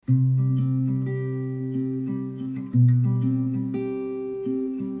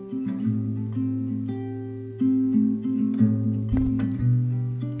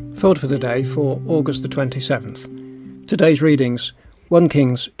Thought for the day for August the 27th. Today's readings: 1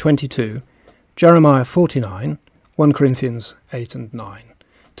 Kings 22, Jeremiah 49, 1 Corinthians 8 and 9.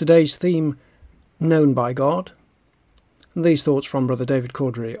 Today's theme: Known by God. These thoughts from Brother David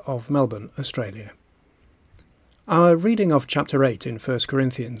Cordray of Melbourne, Australia. Our reading of chapter 8 in 1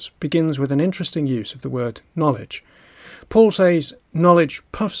 Corinthians begins with an interesting use of the word knowledge. Paul says, knowledge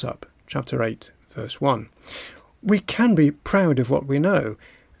puffs up, chapter 8, verse 1. We can be proud of what we know,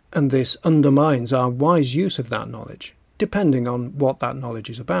 and this undermines our wise use of that knowledge, depending on what that knowledge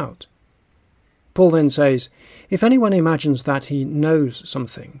is about. Paul then says, if anyone imagines that he knows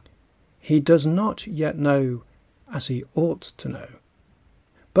something, he does not yet know as he ought to know.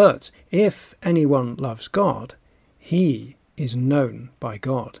 But if anyone loves God, he is known by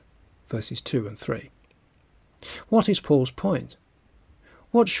God. Verses 2 and 3. What is Paul's point?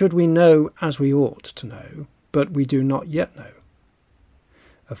 What should we know as we ought to know, but we do not yet know?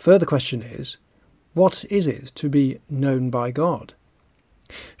 A further question is, what is it to be known by God?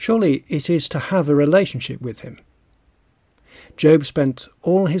 Surely it is to have a relationship with him. Job spent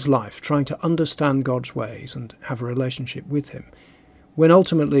all his life trying to understand God's ways and have a relationship with him. When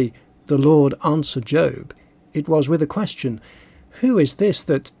ultimately the Lord answered Job, it was with a question, who is this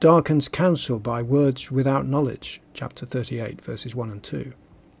that darkens counsel by words without knowledge? Chapter 38, verses 1 and 2.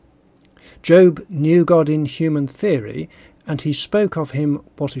 Job knew God in human theory, and he spoke of him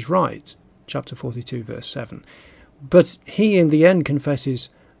what is right, chapter 42, verse 7. But he in the end confesses,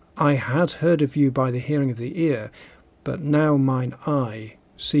 I had heard of you by the hearing of the ear, but now mine eye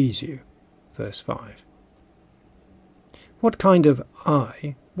sees you, verse 5. What kind of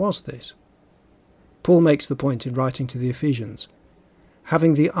eye was this? Paul makes the point in writing to the Ephesians,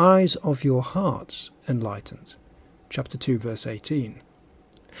 having the eyes of your hearts enlightened, chapter 2, verse 18.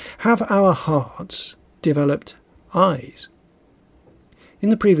 Have our hearts developed eyes? In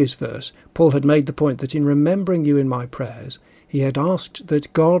the previous verse, Paul had made the point that in remembering you in my prayers, he had asked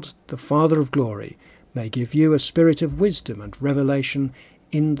that God, the Father of glory, may give you a spirit of wisdom and revelation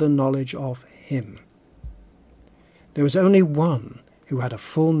in the knowledge of him. There was only one who had a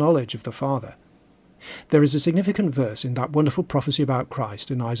full knowledge of the Father. There is a significant verse in that wonderful prophecy about Christ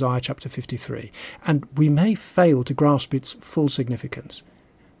in Isaiah chapter 53, and we may fail to grasp its full significance.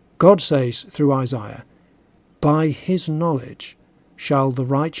 God says through Isaiah, by his knowledge shall the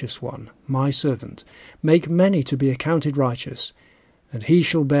righteous one, my servant, make many to be accounted righteous, and he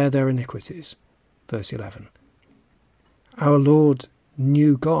shall bear their iniquities. Verse 11. Our Lord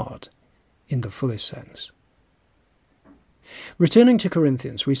knew God in the fullest sense. Returning to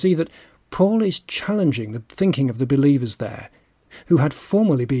Corinthians, we see that Paul is challenging the thinking of the believers there, who had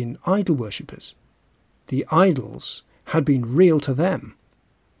formerly been idol worshippers. The idols had been real to them.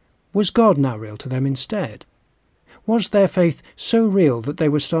 Was God now real to them instead? Was their faith so real that they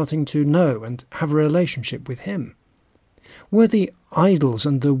were starting to know and have a relationship with him? Were the idols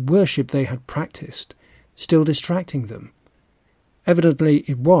and the worship they had practiced still distracting them? Evidently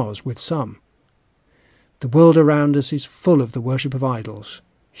it was with some. The world around us is full of the worship of idols,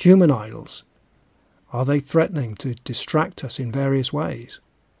 human idols. Are they threatening to distract us in various ways?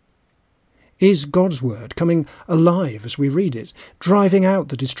 Is God's word coming alive as we read it, driving out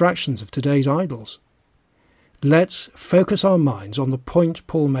the distractions of today's idols? Let's focus our minds on the point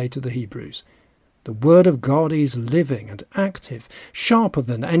Paul made to the Hebrews. The word of God is living and active, sharper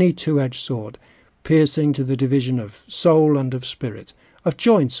than any two-edged sword, piercing to the division of soul and of spirit, of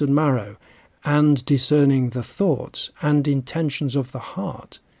joints and marrow, and discerning the thoughts and intentions of the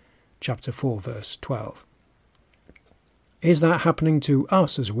heart. Chapter 4, verse 12. Is that happening to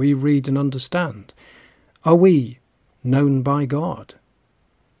us as we read and understand? Are we known by God?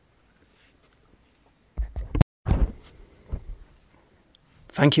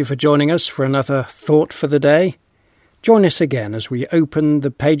 Thank you for joining us for another Thought for the Day. Join us again as we open the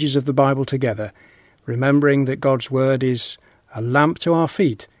pages of the Bible together, remembering that God's Word is a lamp to our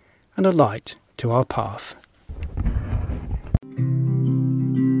feet and a light to our path.